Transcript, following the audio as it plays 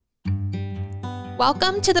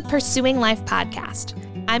Welcome to the Pursuing Life podcast.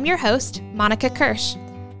 I'm your host, Monica Kirsch.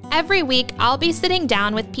 Every week, I'll be sitting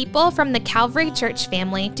down with people from the Calvary Church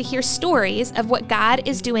family to hear stories of what God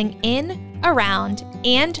is doing in, around,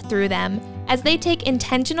 and through them as they take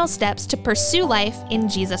intentional steps to pursue life in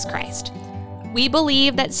Jesus Christ. We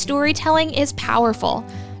believe that storytelling is powerful.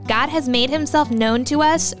 God has made himself known to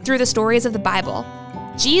us through the stories of the Bible.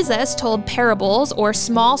 Jesus told parables or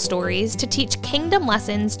small stories to teach kingdom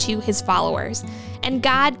lessons to his followers, and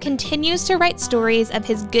God continues to write stories of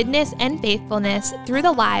his goodness and faithfulness through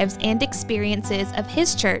the lives and experiences of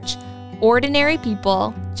his church, ordinary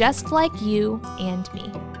people just like you and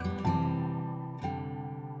me.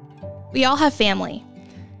 We all have family,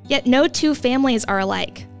 yet no two families are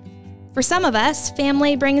alike. For some of us,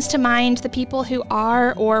 family brings to mind the people who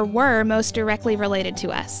are or were most directly related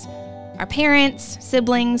to us. Our parents,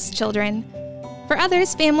 siblings, children. For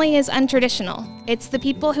others, family is untraditional. It's the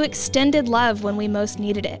people who extended love when we most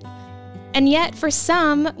needed it. And yet, for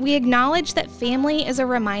some, we acknowledge that family is a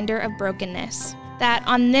reminder of brokenness, that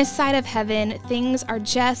on this side of heaven, things are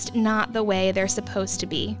just not the way they're supposed to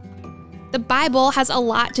be. The Bible has a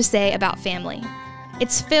lot to say about family.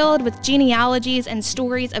 It's filled with genealogies and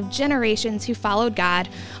stories of generations who followed God,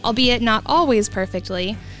 albeit not always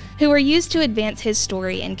perfectly, who were used to advance his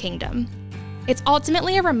story and kingdom. It's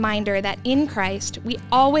ultimately a reminder that in Christ, we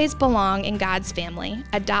always belong in God's family,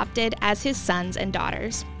 adopted as his sons and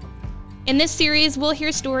daughters. In this series, we'll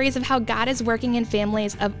hear stories of how God is working in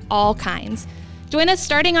families of all kinds. Join us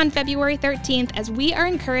starting on February 13th as we are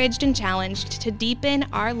encouraged and challenged to deepen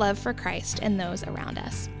our love for Christ and those around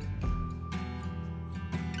us.